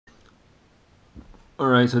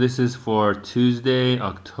Alright, so this is for Tuesday,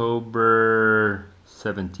 October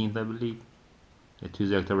 17th, I believe. Yeah,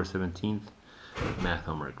 Tuesday, October 17th, math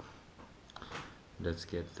homework. Let's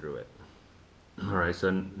get through it. Alright, so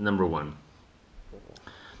number one.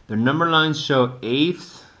 The number lines show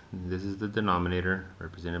eighths. This is the denominator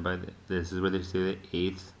represented by this is where they say the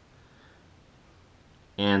eighths.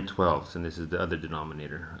 And twelfths, and this is the other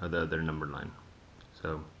denominator, or the other number line.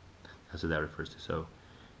 So that's what that refers to. So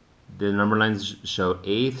the number lines show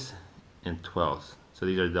eighths and twelfths. So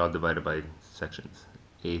these are all divided by sections,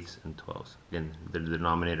 eighths and twelfths. Again, the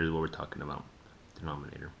denominator is what we're talking about.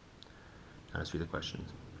 Denominator. Now let's read the questions.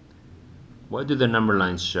 What do the number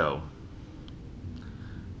lines show?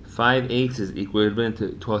 5/8 is equivalent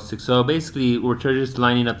to 12/6. So basically, we're just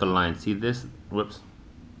lining up the lines. See this? Whoops.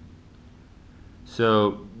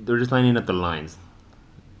 So they're just lining up the lines.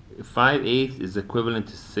 5/8 is equivalent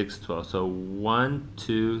to 6/12. So 1,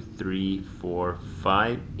 2, 3, 4,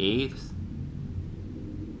 5/8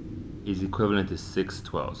 is equivalent to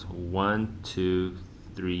 6/12. 1, 2,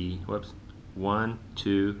 3. Whoops. 1,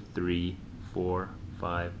 2, 3, 4,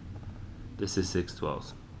 5. This is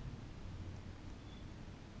 6/12.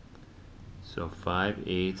 So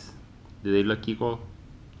 5/8. Do they look equal?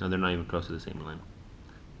 No, they're not even close to the same line.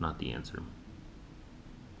 Not the answer.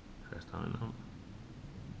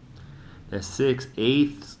 That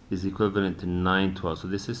 6/8 is equivalent to 9/12. So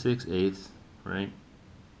this is 6/8, right?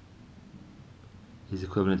 Is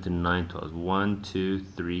equivalent to 9/12. 1, 2,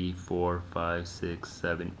 3, 4, 5, 6,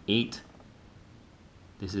 7, 8.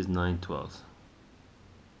 This is 9/12.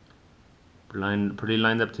 Pretty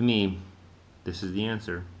lined up to me. This is the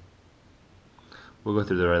answer. We'll go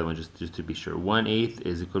through the other one just to be sure. 1/8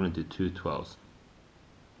 is equivalent to 2/12.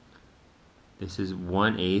 This is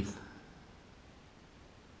 1/8.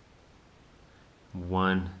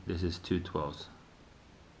 This is 2/12.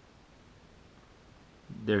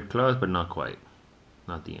 They're close, but not quite.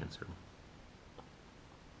 Not the answer.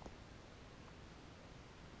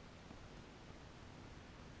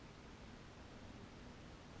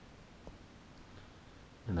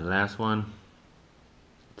 And the last one,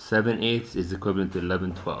 7/8 is equivalent to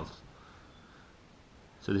 11/12.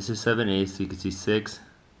 So this is 7/8. So you can see 6.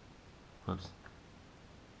 Oops.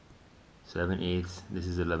 7/8. This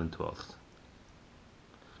is 11/12.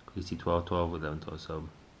 You see 12/12 with 11/12. So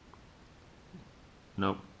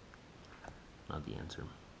nope, not the answer.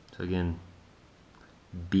 So again,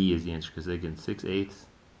 B is the answer, because again 6/8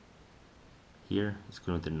 here is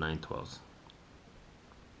equivalent to 9/12.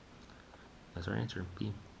 That's our answer,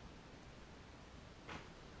 B.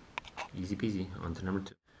 Easy peasy. On to number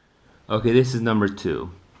 2. Okay, this is number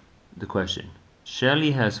 2. The question.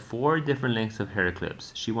 Shelly has 4 different lengths of hair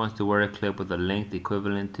clips. She wants to wear a clip with a length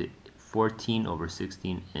equivalent to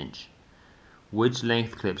 14/16 inch. Which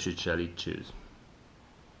length clip should Shelly choose?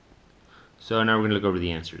 So now we're going to look over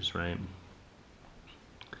the answers, right?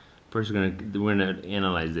 First we're going to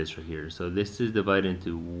analyze this right here. So this is divided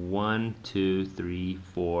into 1, 2, 3,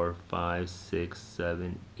 4, 5, 6,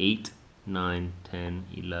 7, 8, 9, 10,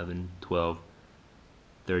 11, 12,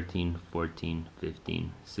 13, 14,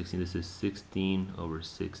 15, 16. This is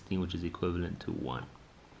 16/16, which is equivalent to 1,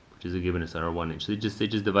 which is given us our 1 inch. So they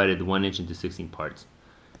just divided the 1 inch into 16 parts.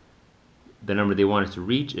 The number they want us to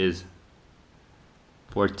reach is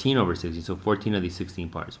 14/16. So 14 of these 16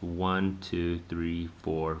 parts. 1, 2, 3,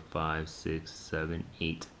 4, 5, 6, 7,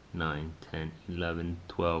 8, 9, 10, 11,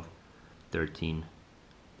 12, 13.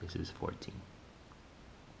 This is 14.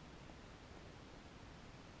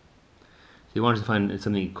 So you want us to find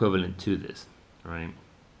something equivalent to this, right?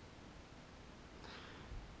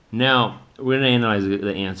 Now we're going to analyze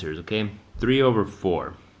the answers, okay?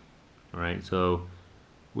 3/4, all right? So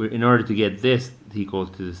in order to get this equal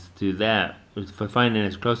to that, if I find an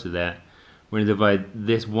answer close to that, we're going to divide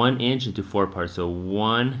this 1 inch into 4 parts. So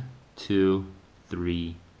 1, 2,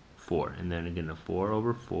 3, 4, and then again, a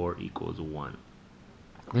 4/4 equals 1.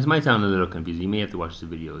 This might sound a little confusing. You may have to watch the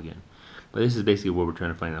video again. But this is basically what we're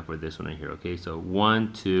trying to find out for this one right here, okay? So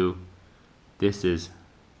 1, 2, this is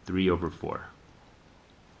 3/4.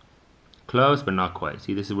 Close, but not quite.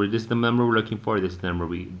 See, this is the number we're looking for. This is the number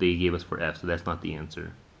they gave us for F, so that's not the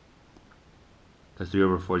answer. Because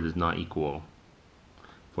 3/4 does not equal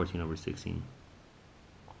 14/16.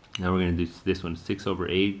 Now we're going to do this one,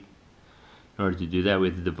 6/8. In order to do that, we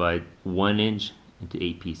have to divide 1 inch into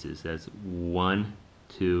 8 pieces. That's 1,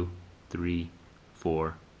 2, 3,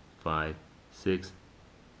 4, 5, 6,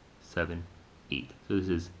 7, 8. So this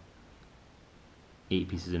is 8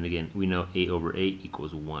 pieces, and again, we know 8/8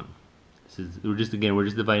 equals 1. We're just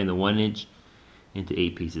dividing the 1 inch into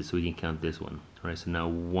 8 pieces, so we can count this one. All right, so now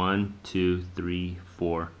 1, 2, 3,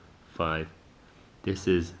 4, 5, This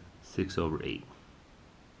is 6 over 8.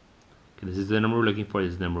 Okay, this is the number we're looking for.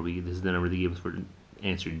 This is the number they gave us for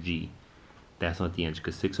answer G. That's not the answer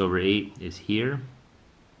because 6 over 8 is here.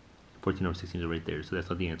 14 over 16 is right there. So that's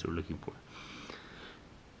not the answer we're looking for.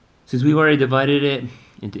 Since we've already divided it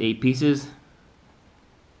into 8 pieces,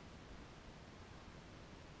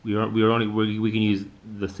 we can use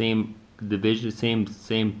the same division,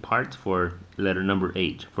 same parts for letter number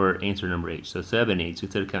H, for answer number H. So 7 8. So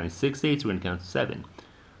instead of counting 6 8s, we're going to count 7.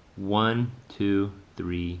 1, 2,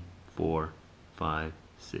 3, 4, 5,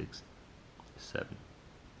 6, 7.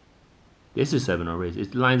 This is 7 over 8.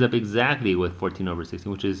 It lines up exactly with 14 over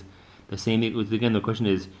 16, which is the same. Again, the question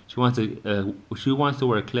is she wants to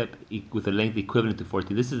wear a clip with a length equivalent to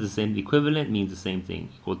 14. This is the same. Equivalent means the same thing,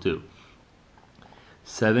 equal to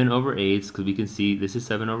 7 over 8, because we can see this is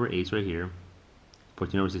 7 over 8 right here.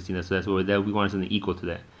 14 over 16. So that's what we want something equal to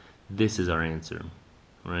that. This is our answer,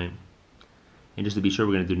 right? And just to be sure,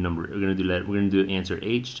 we're going to do number. We're going to do answer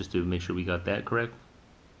H just to make sure we got that correct.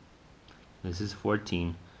 This is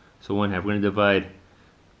 14. So 1/2. We're going to divide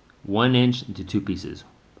 1 inch into 2 pieces.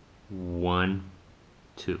 1,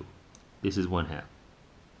 2. This is 1/2.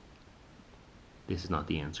 This is not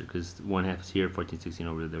the answer because 1/2 is here. 14, 16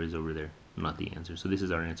 over there is over there. Not the answer. So this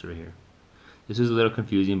is our answer right here. This is a little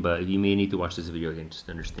confusing, but you may need to watch this video again just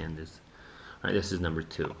to understand this. All right, this is number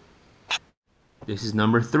 2. This is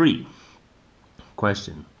number 3.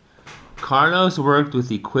 Question. Carlos worked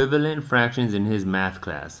with equivalent fractions in his math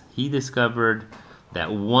class. He discovered that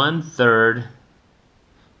 1/3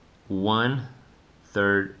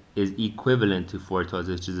 is equivalent to 4/12,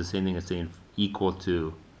 which is the same thing as saying equal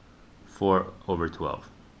to 4 over 12.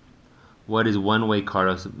 What is one way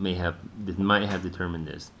Carlos might have determined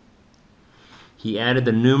this? He added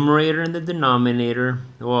the numerator and the denominator.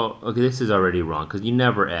 Well, okay, this is already wrong because you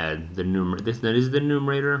never add the numerator. This is the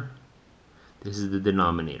numerator. This is the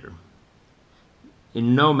denominator.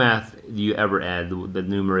 In no math do you ever add the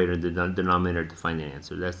numerator and the denominator to find an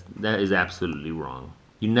answer. That is absolutely wrong.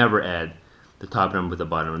 You never add the top number with the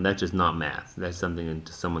bottom number. That's just not math. That's something that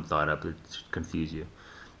someone thought up that should confuse you.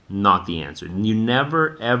 Not the answer. You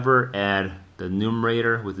never ever add the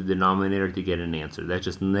numerator with the denominator to get an answer. That's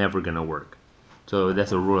just never going to work. So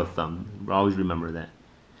that's a rule of thumb. Always remember that.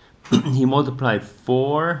 He multiplied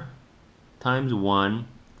 4 times 1,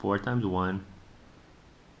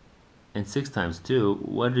 and 6 times 2.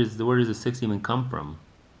 Where does the 6 even come from?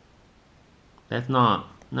 That's not,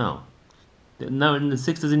 no. The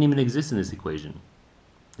 6 doesn't even exist in this equation.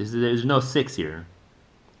 There's no 6 here.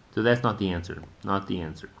 So that's not the answer. Not the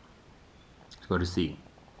answer. Let's go to C.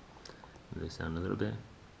 Move this down a little bit.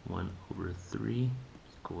 1 over 3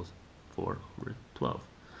 equals 4 over 12.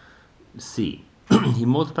 C. He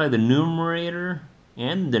multiplied the numerator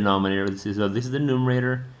and the denominator. This is the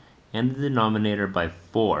numerator and the denominator by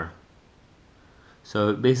 4.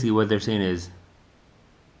 So basically what they're saying is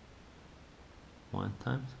 1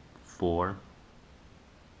 times 4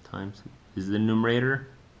 times is the numerator,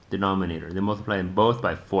 denominator. They multiply them both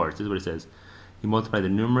by 4. This is what it says. You multiply the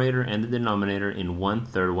numerator and the denominator in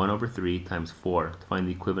 1/3, 1 over 3 times 4 to find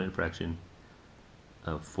the equivalent fraction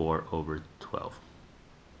of 4 over 12.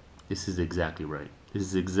 This is exactly right. This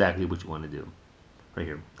is exactly what you want to do right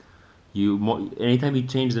here. Anytime you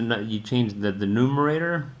change the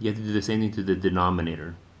numerator, you have to do the same thing to the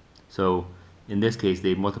denominator. So in this case,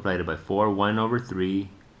 they multiplied it by 4. 1 over 3.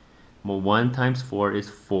 Well, 1 times 4 is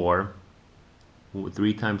 4.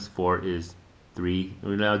 3 times 4 is 3.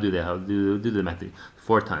 I'll do that. I'll do the math.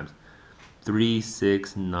 4 times 3,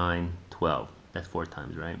 6, 9, 12. That's 4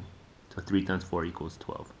 times, right? So 3 times 4 equals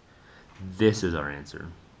 12. This is our answer.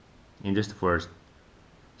 And just for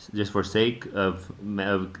sake of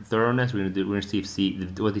thoroughness, we're gonna see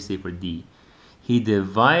what they say for D. He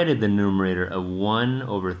divided the numerator of 1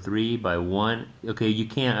 over 3 by 1. Okay, you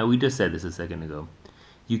can't. We just said this a second ago.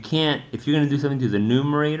 You can't. If you're gonna do something to the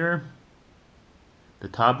numerator, the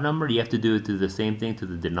top number, you have to do it to the same thing to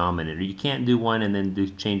the denominator. You can't do 1 and then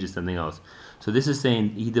change it to something else. So this is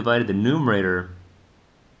saying he divided the numerator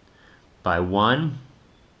by 1,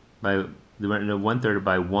 by the 1/3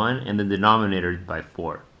 by 1, and the denominator by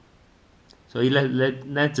 4. So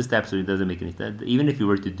that just absolutely doesn't make any sense. Even if you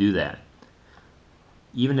were to do that,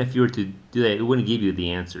 it wouldn't give you the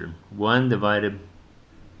answer. 1 divided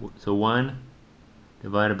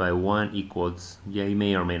by 1 equals, yeah, you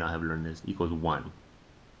may or may not have learned this, equals 1.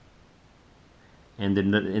 And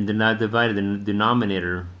then I divided the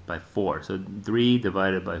denominator by 4. So 3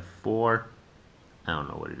 divided by 4, I don't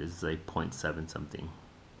know what it is. It's like 0.7 something.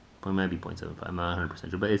 It might be 0.75. I'm not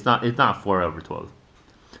 100% sure, but it's not 4 over 12.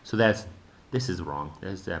 So this is wrong.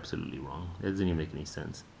 That's absolutely wrong. That doesn't even make any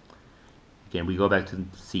sense. Again, we go back to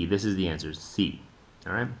C. This is the answer, C.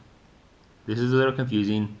 All right. This is a little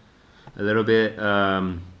confusing, a little bit,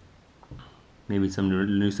 maybe some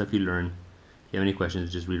new stuff you learn. If you have any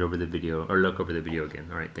questions, just read over the video or look over the video again.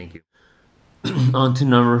 All right, thank you. On to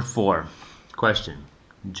number 4. Question.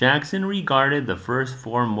 Jackson regarded the first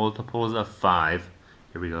 4 multiples of 5.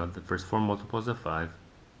 Here we go. The first 4 multiples of 5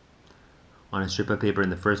 on a strip of paper,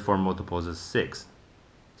 and the first 4 multiples of 6.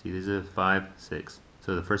 See, this is 5, 6.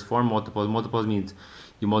 So the first 4 multiples. Multiples means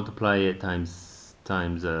you multiply it times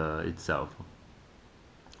itself.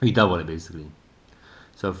 You double it basically.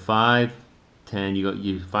 So 5, 10.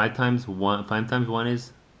 You 5 times 1. 5 times 1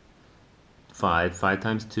 is 5. 5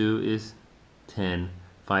 times 2 is 10.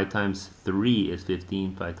 5 times 3 is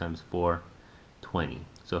 15. 5 times 4, 20.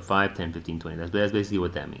 So 5, 10, 15, 20. That's basically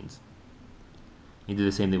what that means. You do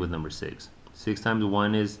the same thing with number 6. 6 times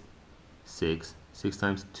 1 is 6. 6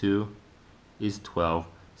 times 2 is 12.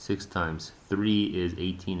 6 times 3 is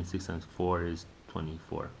 18. And 6 times 4 is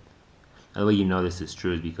 24. The way you know this is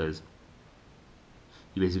true is because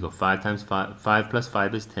you basically go 5 times 5. 5 plus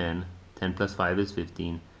 5 is 10. 10 plus 5 is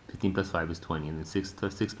 15. 15 plus 5 is 20. And then 6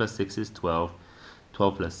 plus 6 is 12.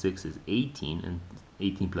 12 plus 6 is 18. And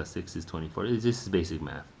 18 plus 6 is 24. This is basic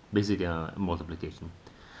math. Basic multiplication.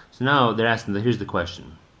 So now they're asking, here's the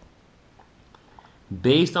question.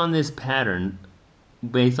 Based on this pattern,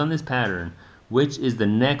 which is the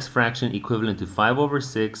next fraction equivalent to 5 over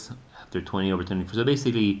 6 after 20 over 24? So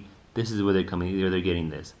basically, this is where they're getting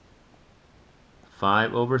this.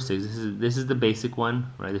 5 over 6, this is the basic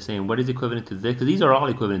one, right? They're saying what is equivalent to this, because these are all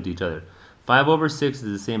equivalent to each other. 5 over 6 is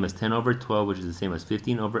the same as 10 over 12, which is the same as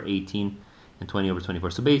 15 over 18, and 20 over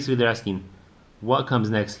 24. So basically, they're asking, what comes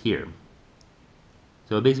next here?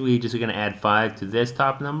 So basically, we're just going to add 5 to this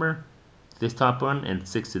top number, this top one, and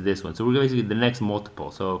 6 to this one. So we're basically the next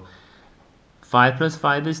multiple. So 5 plus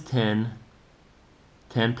 5 is 10.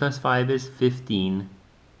 10 plus 5 is 15.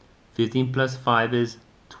 15 plus 5 is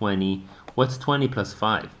 20. What's 20 plus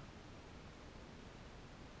 5?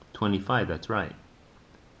 25, that's right.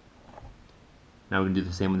 Now we're going to do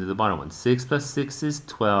the same with the bottom one. 6 plus 6 is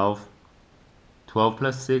 12. 12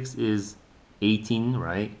 plus 6 is 18,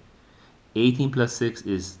 right? 18 plus 6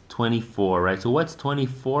 is 24, right? So what's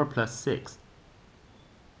 24 plus 6?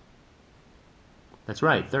 That's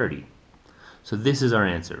right, 30. So this is our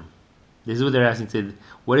answer. This is what they're asking. Said,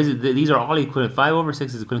 what is it? These are all equivalent. 5 over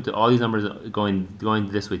 6 is equivalent to all these numbers going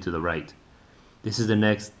this way to the right. This is the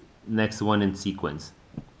next one in sequence.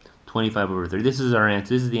 25 over 30. This is our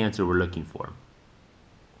answer. This is the answer we're looking for.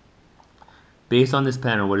 Based on this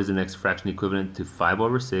pattern, what is the next fraction equivalent to 5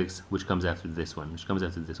 over 6, which comes after this one?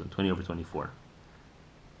 20 over 24.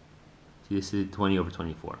 See, this is 20 over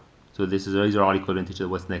 24. So these are all equivalent to each other.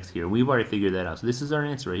 What's next here? We've already figured that out. So this is our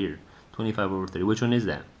answer right here. 25 over 30. Which one is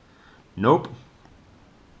that? Nope.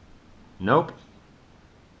 Nope.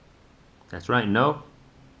 That's right. Nope.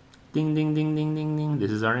 Ding, ding, ding, ding, ding, ding.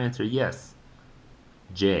 This is our answer. Yes.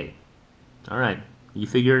 J. All right. You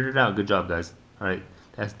figured it out. Good job, guys. All right.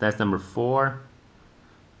 That's number 4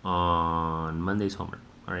 on Monday's homework.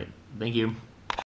 All right. Thank you.